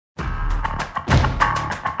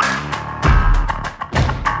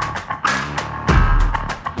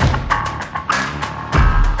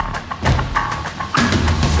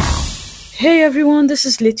Hey everyone, this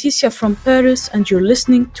is Laetitia from Paris, and you're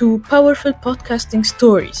listening to Powerful Podcasting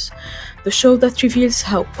Stories, the show that reveals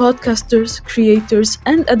how podcasters, creators,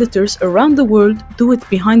 and editors around the world do it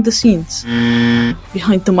behind the scenes,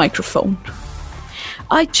 behind the microphone.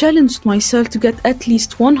 I challenged myself to get at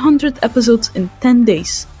least 100 episodes in 10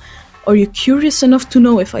 days. Are you curious enough to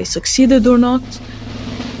know if I succeeded or not?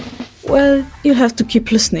 Well, you'll have to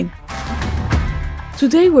keep listening.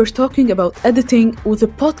 Today we're talking about editing with a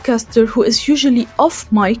podcaster who is usually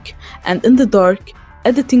off mic and in the dark,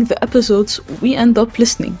 editing the episodes we end up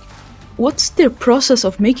listening. What's their process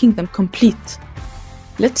of making them complete?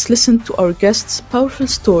 Let's listen to our guest's powerful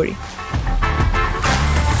story.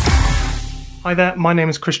 Hi there, my name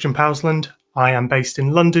is Christian Powlesland. I am based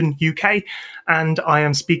in London, UK, and I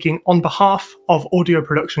am speaking on behalf of audio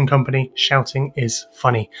production company Shouting is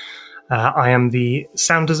Funny. I am the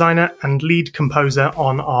sound designer and lead composer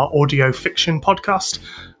on our audio fiction podcast,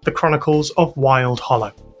 The Chronicles of Wild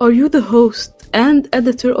Hollow. Are you the host and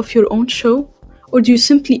editor of your own show, or do you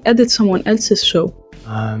simply edit someone else's show?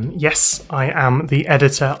 Yes, I am the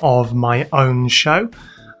editor of my own show.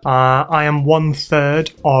 I am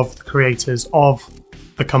 1/3 of the creators of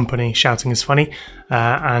the company Shouting is Funny,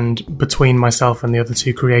 and between myself and the other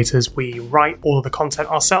two creators, we write all of the content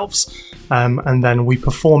ourselves, and then we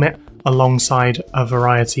perform it alongside a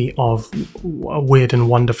variety of weird and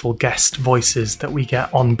wonderful guest voices that we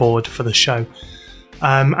get on board for the show.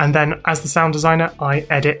 And then as the sound designer, I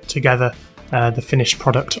edit together the finished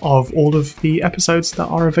product of all of the episodes that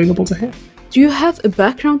are available to hear. Do you have a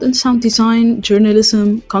background in sound design,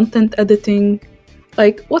 journalism, content editing?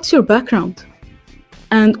 What's your background?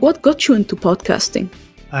 And what got you into podcasting?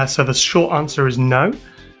 So the short answer is no.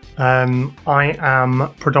 I am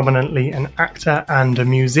predominantly an actor and a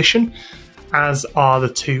musician, as are the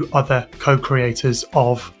two other co-creators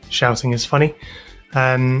of Shouting is Funny.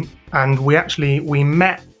 And we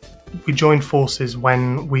joined forces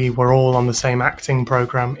when we were all on the same acting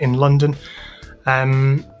programme in London.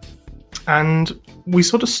 And we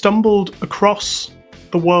sort of stumbled across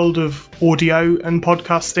the world of audio and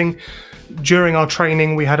podcasting. During our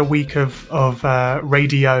training, we had a week of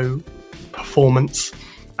radio performance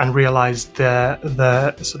and realised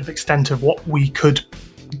the sort of extent of what we could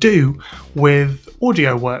do with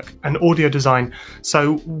audio work and audio design.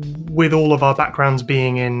 So with all of our backgrounds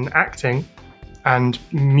being in acting and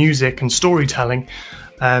music and storytelling,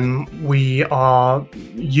 we are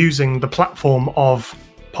using the platform of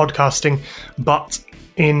podcasting, but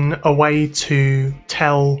in a way to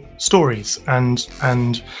tell stories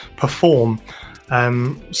and perform.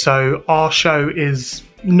 So our show is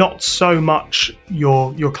not so much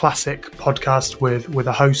your classic podcast with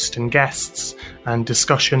a host and guests and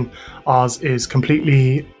discussion. Ours is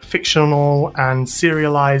completely fictional and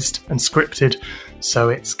serialized and scripted. So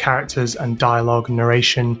it's characters and dialogue,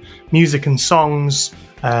 narration, music and songs,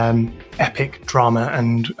 epic drama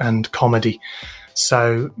and comedy.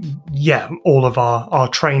 So yeah, all of our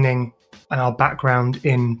training and our background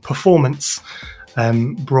in performance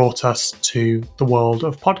brought us to the world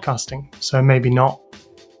of podcasting. So maybe not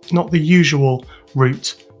the usual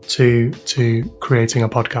route to creating a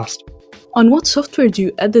podcast. On what software do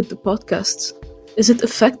you edit the podcasts? Is it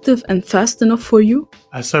effective and fast enough for you?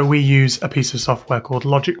 So we use a piece of software called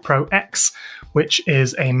Logic Pro X, which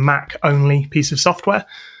is a Mac-only piece of software,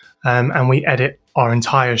 and we edit our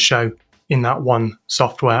entire show in that one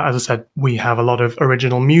software. As I said, we have a lot of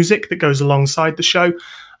original music that goes alongside the show,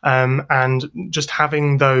 and just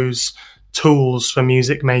having those tools for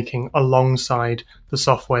music making alongside the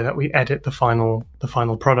software that we edit the final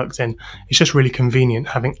product in, it's just really convenient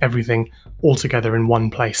having everything all together in one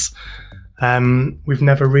place. We've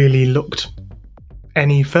never really looked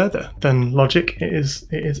any further than Logic. It is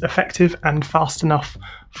effective and fast enough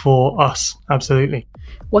for us, absolutely.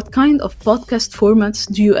 What kind of podcast formats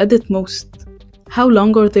do you edit most? How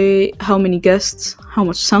long are they? How many guests? How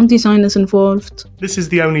much sound design is involved? This is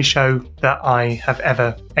the only show that I have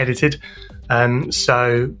ever edited.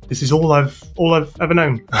 So this is all I've ever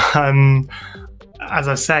known. As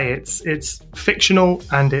I say, it's fictional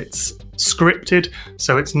and it's scripted,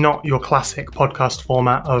 so it's not your classic podcast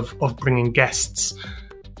format of bringing guests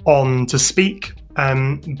on to speak.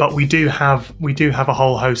 But we do have a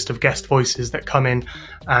whole host of guest voices that come in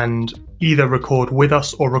and either record with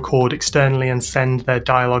us or record externally and send their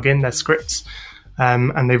dialogue in, their scripts,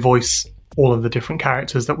 and they voice all of the different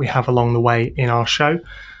characters that we have along the way in our show.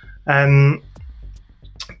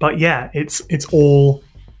 But yeah, it's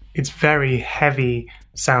very heavy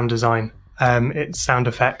sound design. It's sound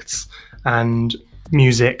effects and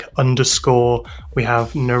music underscore. We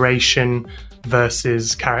have narration,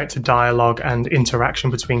 versus character dialogue and interaction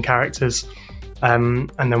between characters. And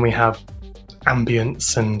then we have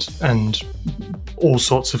ambience and all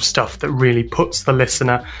sorts of stuff that really puts the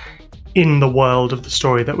listener in the world of the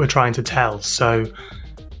story that we're trying to tell. So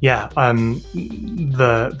yeah,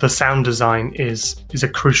 the sound design is a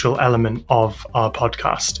crucial element of our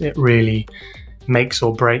podcast. It really makes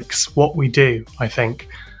or breaks what we do, I think,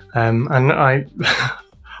 and I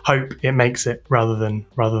hope it makes it rather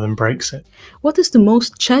than breaks it. What is the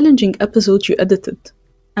most challenging episode you edited,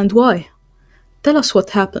 and why? Tell us what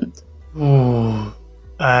happened.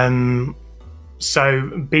 So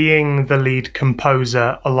being the lead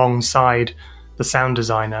composer alongside the sound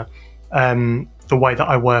designer, the way that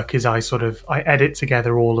I work is I edit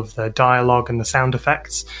together all of the dialogue and the sound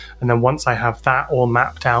effects, and then once I have that all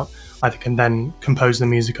mapped out, I can then compose the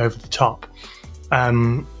music over the top.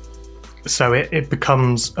 So it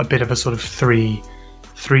becomes a bit of a sort of three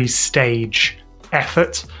stage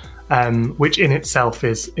effort, which in itself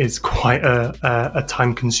is quite a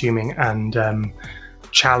time consuming and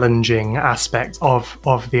challenging aspect of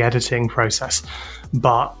the editing process.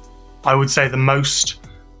 But I would say the most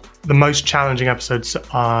challenging episodes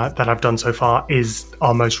that I've done so far is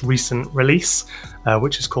our most recent release,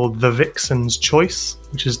 which is called The Vixen's Choice,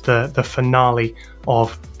 which is the finale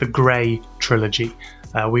of the Grey trilogy.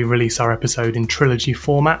 We release our episode in trilogy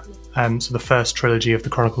format. So the first trilogy of the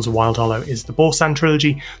Chronicles of Wild Hollow is the Powlesland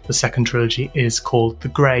trilogy. The second trilogy is called the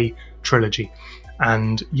Grey trilogy.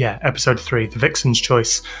 And yeah, episode 3, The Vixen's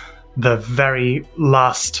Choice, the very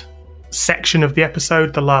last section of the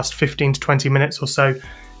episode, the last 15 to 20 minutes or so,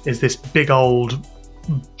 is this big old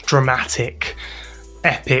dramatic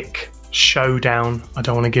epic showdown. I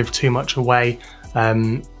don't want to give too much away,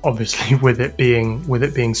 obviously with it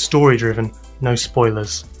being story driven, no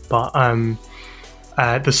spoilers, but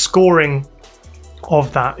the scoring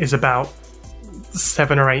of that is about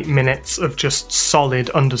 7 or 8 minutes of just solid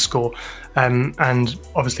underscore, and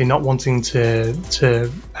obviously not wanting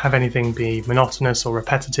to have anything be monotonous or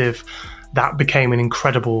repetitive. That became an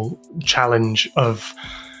incredible challenge of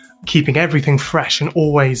keeping everything fresh and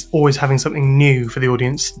always having something new for the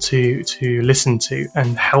audience to listen to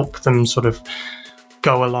and help them sort of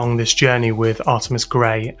go along this journey with Artemis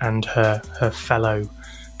Grey and her fellow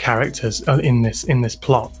characters in this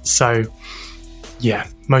plot. So yeah,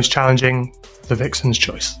 most challenging, The Vixen's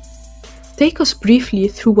Choice. Take us briefly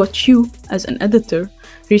through what you, as an editor,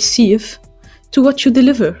 receive to what you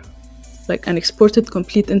deliver, like an exported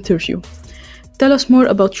complete interview. Tell us more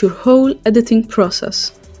about your whole editing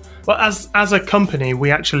process. Well, as a company,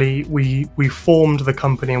 we formed the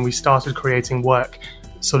company and we started creating work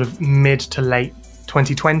sort of mid to late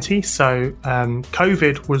 2020. So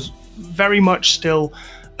COVID was very much still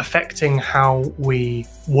affecting how we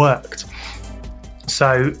worked.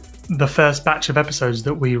 So the first batch of episodes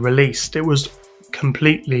that we released, it was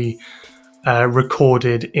completely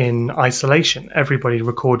recorded in isolation. Everybody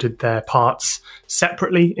recorded their parts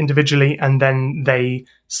separately, individually, and then they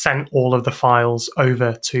sent all of the files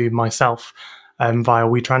over to myself via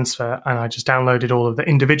WeTransfer, and I just downloaded all of the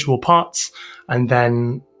individual parts and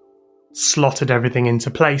then slotted everything into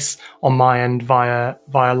place on my end via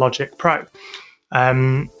Logic Pro,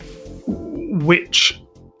 which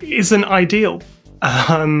isn't ideal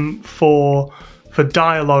for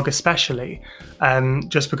dialogue, especially,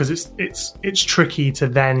 just because it's tricky to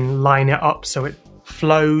then line it up so it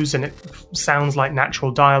flows and it sounds like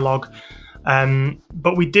natural dialogue.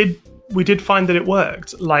 But we did find that it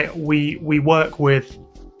worked. Like we work with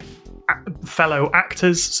fellow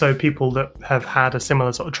actors, so people that have had a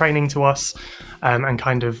similar sort of training to us, and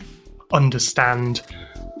kind of understand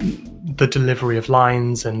the delivery of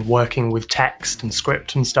lines and working with text and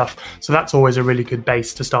script and stuff. So that's always a really good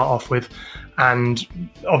base to start off with. And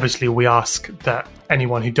obviously we ask that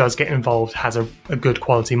anyone who does get involved has a good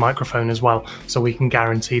quality microphone as well, so we can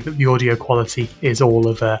guarantee that the audio quality is all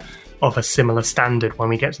of a similar standard when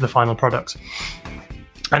we get to the final product.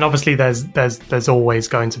 And obviously there's always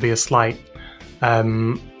going to be a slight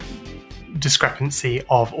discrepancy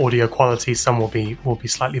of audio quality. Some will be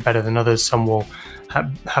slightly better than others. Some will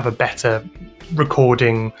have a better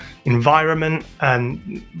recording environment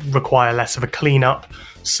and require less of a cleanup.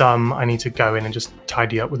 Some I need to go in and just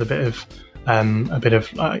tidy up with a bit of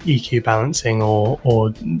EQ balancing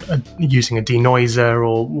or using a denoiser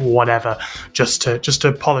or whatever, just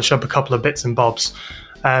to polish up a couple of bits and bobs.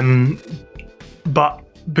 But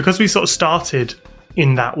because we sort of started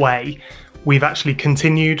in that way, we've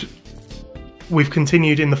continued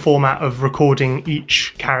in the format of recording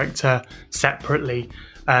each character separately,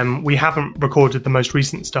 We haven't recorded the most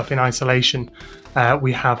recent stuff in isolation.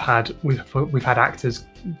 We've had actors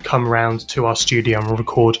come around to our studio and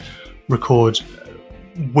record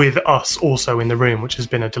with us also in the room, which has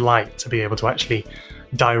been a delight to be able to actually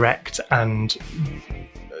direct and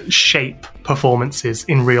shape performances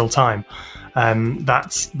in real time.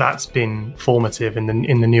 That's been formative in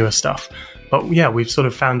the newer stuff. But yeah, we've sort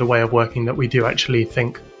of found a way of working that we do actually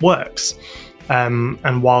think works.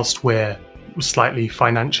 And whilst we're slightly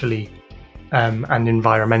financially and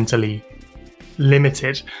environmentally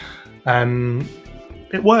limited,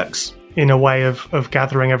 it works in a way of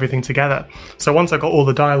gathering everything together. So once I got all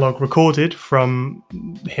the dialogue recorded from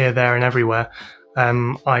here, there, and everywhere,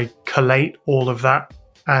 I collate all of that,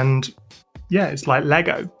 and yeah, it's like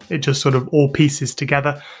Lego. It just sort of all pieces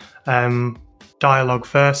together. Dialogue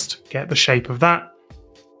first, get the shape of that,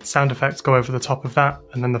 sound effects go over the top of that,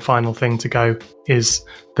 and then the final thing to go is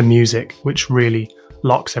the music, which really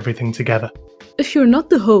locks everything together. If you're not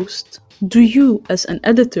the host, do you, as an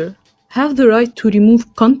editor, have the right to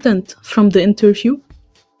remove content from the interview?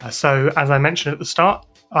 So, as I mentioned at the start,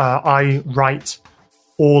 I write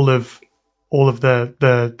all of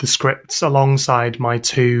the scripts alongside my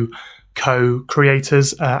two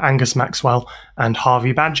co-creators, Angus Maxwell and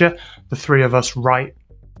Harvey Badger. The three of us write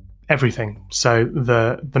everything. So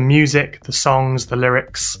the music, the songs, the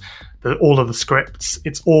lyrics, all of the scripts,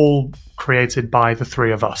 it's all created by the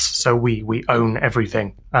three of us. So we own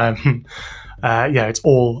everything. It's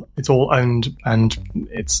all owned, and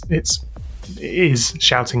it is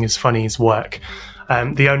Shouting is Funny's work.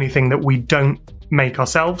 The only thing that we don't make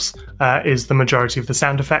ourselves is the majority of the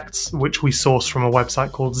sound effects, which we source from a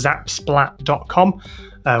website called zapsplat.com,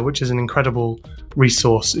 which is an incredible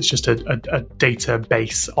resource. It's just a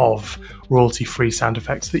database of royalty-free sound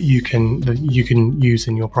effects that you can use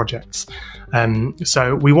in your projects.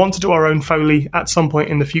 So we want to do our own Foley at some point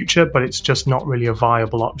in the future, but it's just not really a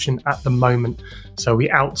viable option at the moment. So we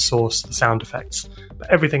outsource the sound effects, but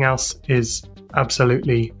everything else is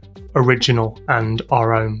absolutely original and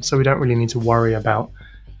our own. So we don't really need to worry about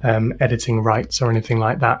editing rights or anything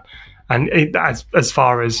like that. And as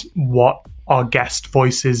far as what our guest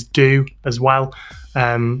voices do as well,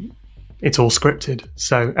 it's all scripted.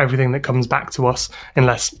 So everything that comes back to us,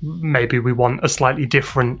 unless maybe we want a slightly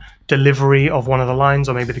different delivery of one of the lines,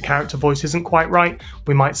 or maybe the character voice isn't quite right,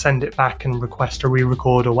 we might send it back and request a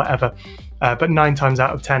re-record or whatever. But 9 times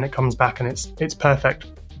out of 10, it comes back and it's perfect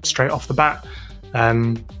straight off the bat.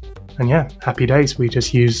 And yeah, happy days. We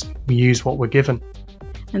use what we're given.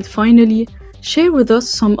 And finally, share with us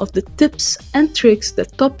some of the tips and tricks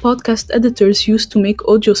that top podcast editors use to make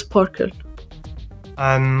audio sparkle.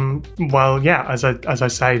 Well, yeah, as I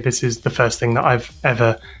say, this is the first thing that I've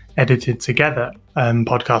ever edited together,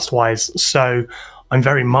 podcast-wise. So I'm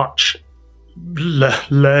very much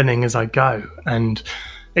learning as I go and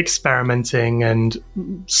experimenting and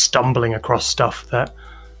stumbling across stuff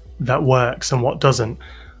that works and what doesn't.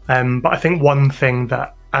 But I think one thing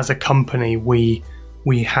that, as a company, we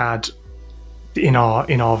had in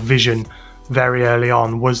our vision very early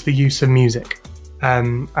on was the use of music.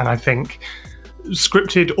 And I think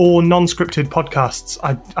scripted or non-scripted podcasts,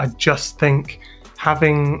 I just think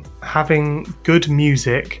having good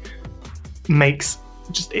music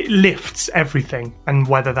it lifts everything. And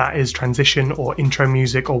whether that is transition or intro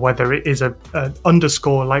music, or whether it is a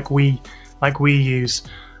underscore like we use,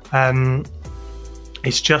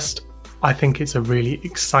 it's just, I think it's a really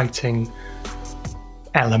exciting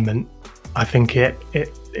element. I think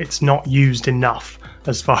it's not used enough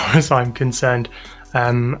as far as I'm concerned.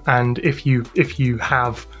 And if you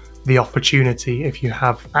have the opportunity, if you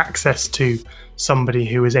have access to somebody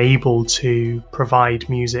who is able to provide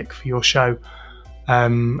music for your show,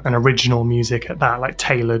 and original music at that, like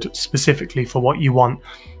tailored specifically for what you want,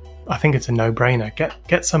 I think it's a no-brainer.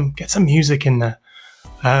 Get some music in there.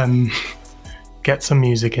 Get some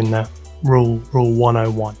music in there. Rule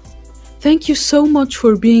 101. Thank you so much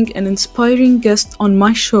for being an inspiring guest on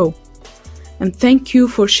my show. And thank you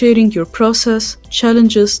for sharing your process,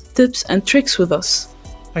 challenges, tips, and tricks with us.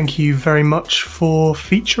 Thank you very much for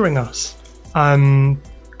featuring us. And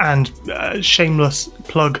shameless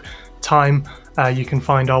plug time. You can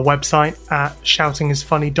find our website at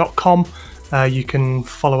shoutingisfunny.com. You can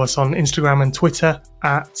follow us on Instagram and Twitter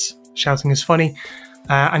at shoutingisfunny.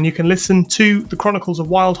 And you can listen to The Chronicles of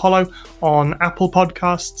Wild Hollow on Apple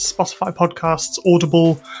Podcasts, Spotify Podcasts,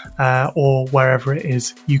 Audible, or wherever it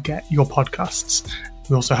is you get your podcasts.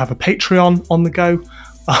 We also have a Patreon on the go.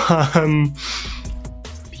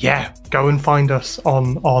 Yeah, go and find us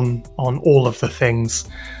on all of the things.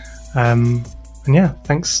 And yeah,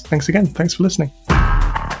 thanks again. Thanks for listening.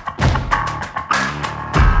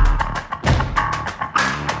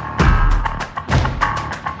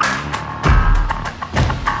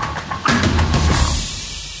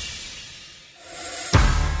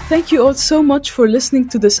 Thank you all so much for listening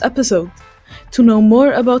to this episode. To know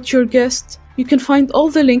more about your guest, you can find all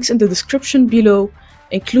the links in the description below,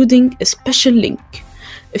 including a special link.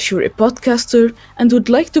 If you're a podcaster and would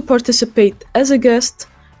like to participate as a guest,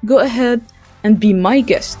 go ahead and be my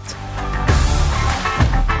guest.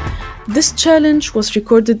 This challenge was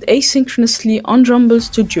recorded asynchronously on Rumble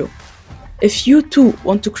Studio. If you too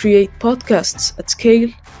want to create podcasts at scale,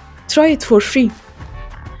 try it for free.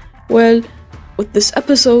 Well, with this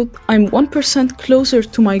episode, I'm 1% closer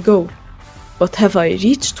to my goal. But have I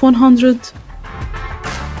reached 100?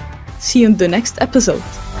 See you in the next episode.